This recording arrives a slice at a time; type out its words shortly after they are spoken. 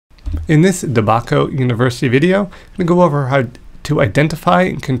In this DeBacco University video, I'm going to go over how to identify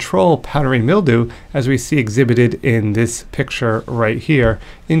and control powdery mildew as we see exhibited in this picture right here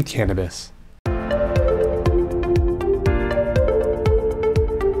in cannabis.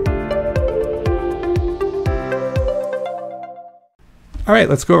 All right,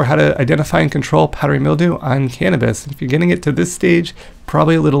 let's go over how to identify and control powdery mildew on cannabis. If you're getting it to this stage,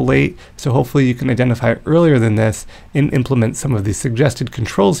 probably a little late, so hopefully you can identify earlier than this and implement some of the suggested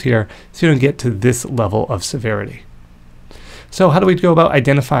controls here so you don't get to this level of severity. So how do we go about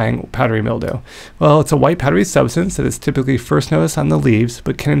identifying powdery mildew? Well, it's a white powdery substance that is typically first noticed on the leaves,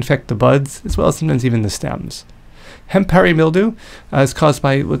 but can infect the buds as well as sometimes even the stems. Hemp powdery mildew is caused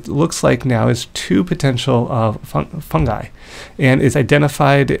by what looks like now is two potential fungi and is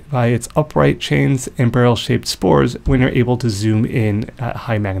identified by its upright chains and barrel-shaped spores when you're able to zoom in at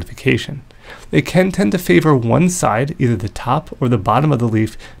high magnification. They can tend to favor one side, either the top or the bottom of the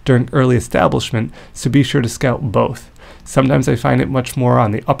leaf during early establishment, so be sure to scout both. Sometimes I find it much more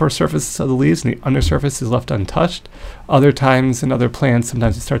on the upper surface of the leaves and the undersurface is left untouched. Other times in other plants,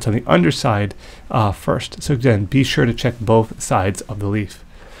 sometimes it starts on the underside first. So again, be sure to check both sides of the leaf.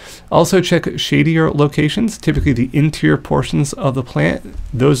 Also check shadier locations, typically the interior portions of the plant,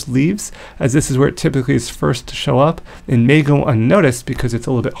 those leaves, as this is where it typically is first to show up and may go unnoticed because it's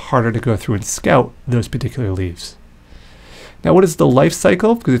a little bit harder to go through and scout those particular leaves. Now, what is the life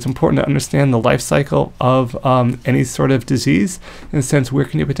cycle? Because it's important to understand the life cycle of any sort of disease. In a sense, where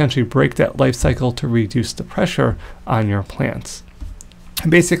can you potentially break that life cycle to reduce the pressure on your plants? And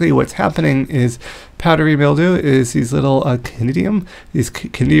basically what's happening is powdery mildew is these little conidium. These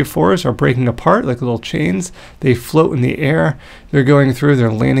conidiophores are breaking apart like little chains. They float in the air. They're going through,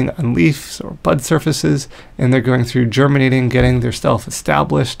 they're landing on leaves or bud surfaces, and they're going through germinating, getting themselves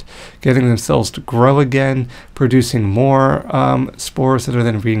established, getting themselves to grow again, producing more spores that are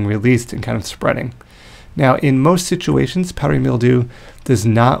then being released and kind of spreading. Now, in most situations, powdery mildew does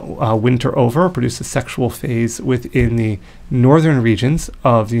not winter over or produce a sexual phase within the northern regions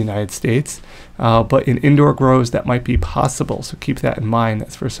of the United States, but in indoor grows that might be possible, so keep that in mind.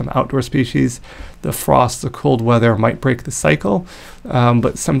 That's for some outdoor species. The frost, the cold weather might break the cycle,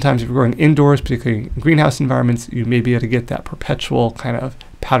 but sometimes if you're growing indoors, particularly in greenhouse environments, you may be able to get that perpetual kind of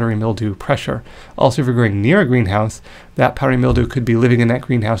powdery mildew pressure. Also, if you're growing near a greenhouse, that powdery mildew could be living in that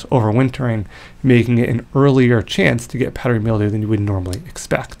greenhouse overwintering, making it an earlier chance to get powdery mildew than you would normally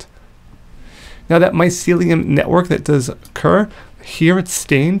expect. Now, that mycelium network that does occur, here it's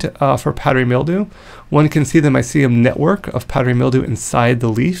stained for powdery mildew. One can see the mycelium network of powdery mildew inside the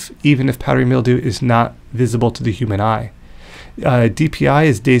leaf, even if powdery mildew is not visible to the human eye. DPI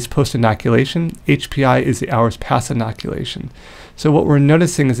is days post inoculation. HPI is the hours past inoculation. So what we're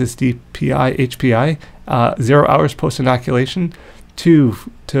noticing is this DPI, HPI, 0 hours post inoculation, 2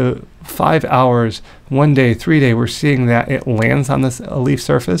 to 5 hours, 1 day, 3 day, we're seeing that it lands on this leaf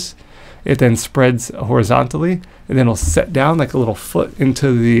surface. It then spreads horizontally, and then it'll set down like a little foot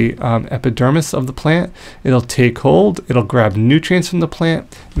into the epidermis of the plant. It'll take hold, it'll grab nutrients from the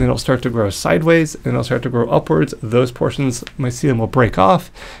plant, and then it'll start to grow sideways, and it'll start to grow upwards. Those portions, mycelium, will break off,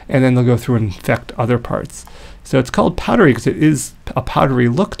 and then they'll go through and infect other parts. So it's called powdery because it is a powdery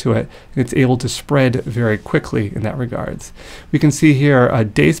look to it, and it's able to spread very quickly in that regards. We can see here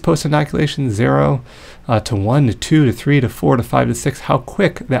days post inoculation, 0 to 1 to 2 to 3 to 4 to 5 to 6, how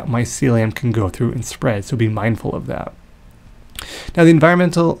quick that mycelium can go through and spread. So be mindful of that. Now,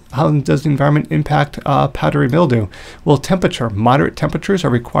 how does the environment impact powdery mildew? Well, temperature. Moderate temperatures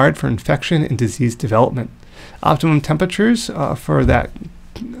are required for infection and disease development. Optimum temperatures for that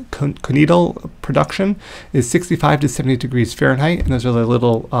conidal production is 65 to 70 degrees Fahrenheit, and those are the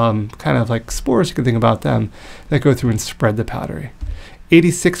little kind of like spores, you can think about them, that go through and spread the powdery.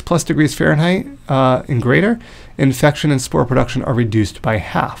 86 plus degrees Fahrenheit and greater, infection and spore production are reduced by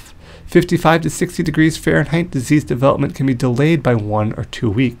half. 55 to 60 degrees Fahrenheit, disease development can be delayed by 1 or 2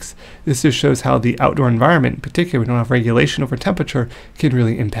 weeks. This just shows how the outdoor environment, in particular, we don't have regulation over temperature, can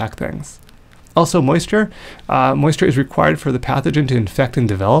really impact things. Also, moisture. Moisture is required for the pathogen to infect and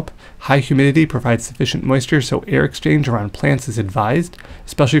develop. High humidity provides sufficient moisture, so air exchange around plants is advised,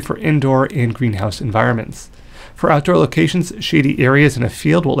 especially for indoor and greenhouse environments. For outdoor locations, shady areas in a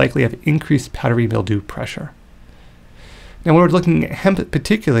field will likely have increased powdery mildew pressure. Now, when we're looking at hemp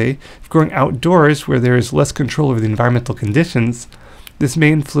particularly, growing outdoors where there is less control over the environmental conditions, This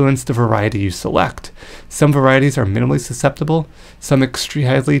may influence the variety you select. Some varieties are minimally susceptible, some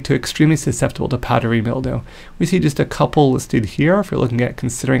highly to extremely susceptible to powdery mildew. We see just a couple listed here if you're looking at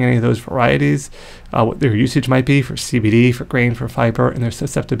considering any of those varieties, what their usage might be for CBD, for grain, for fiber, and their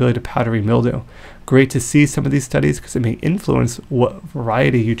susceptibility to powdery mildew. Great to see some of these studies because it may influence what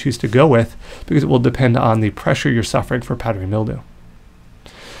variety you choose to go with because it will depend on the pressure you're suffering for powdery mildew.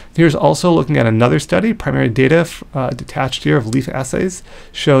 Here's also looking at another study. Primary data detached here of leaf assays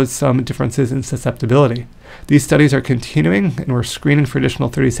shows some differences in susceptibility. These studies are continuing, and we're screening for additional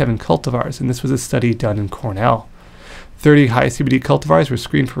 37 cultivars, and this was a study done in Cornell. 30 high CBD cultivars were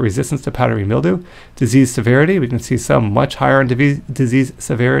screened for resistance to powdery mildew. Disease severity, we can see some much higher on disease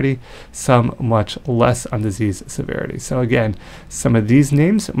severity, some much less on disease severity. So again, some of these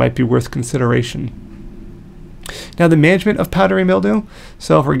names might be worth consideration. Now the management of powdery mildew.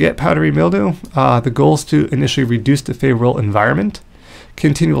 So if we get powdery mildew, the goal is to initially reduce the favorable environment.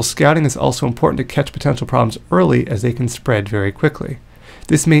 Continual scouting is also important to catch potential problems early as they can spread very quickly.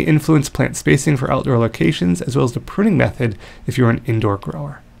 This may influence plant spacing for outdoor locations as well as the pruning method if you're an indoor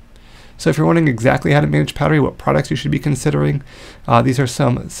grower. So if you're wondering exactly how to manage powdery, what products you should be considering, these are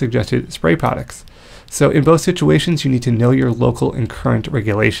some suggested spray products. So in both situations, you need to know your local and current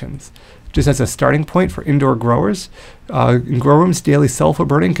regulations. Just as a starting point for indoor growers, in grow rooms, daily sulfur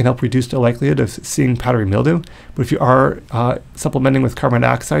burning can help reduce the likelihood of seeing powdery mildew. But if you are supplementing with carbon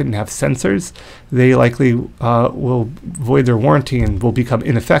dioxide and have sensors, they likely will void their warranty and will become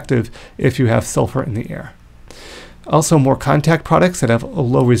ineffective if you have sulfur in the air. Also, more contact products that have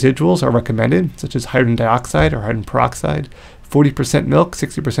low residuals are recommended, such as hydrogen dioxide or hydrogen peroxide. 40% milk,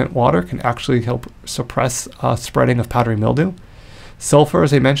 60% water can actually help suppress spreading of powdery mildew. Sulfur,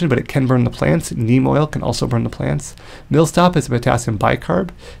 as I mentioned, but it can burn the plants. Neem oil can also burn the plants. Millstop is a potassium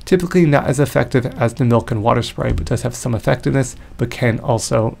bicarb, typically not as effective as the milk and water spray, but does have some effectiveness, but can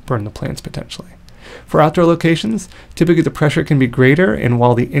also burn the plants potentially. For outdoor locations, typically the pressure can be greater, and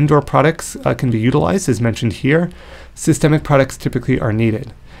while the indoor products can be utilized, as mentioned here, systemic products typically are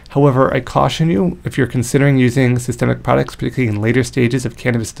needed. However, I caution you if you're considering using systemic products, particularly in later stages of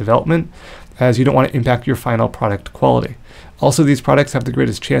cannabis development, as you don't want to impact your final product quality. Also, these products have the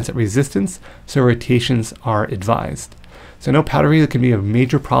greatest chance at resistance, so rotations are advised. So I know powdery can be a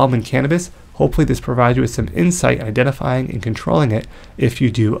major problem in cannabis. Hopefully this provides you with some insight identifying and controlling it if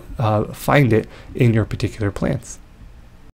you do find it in your particular plants.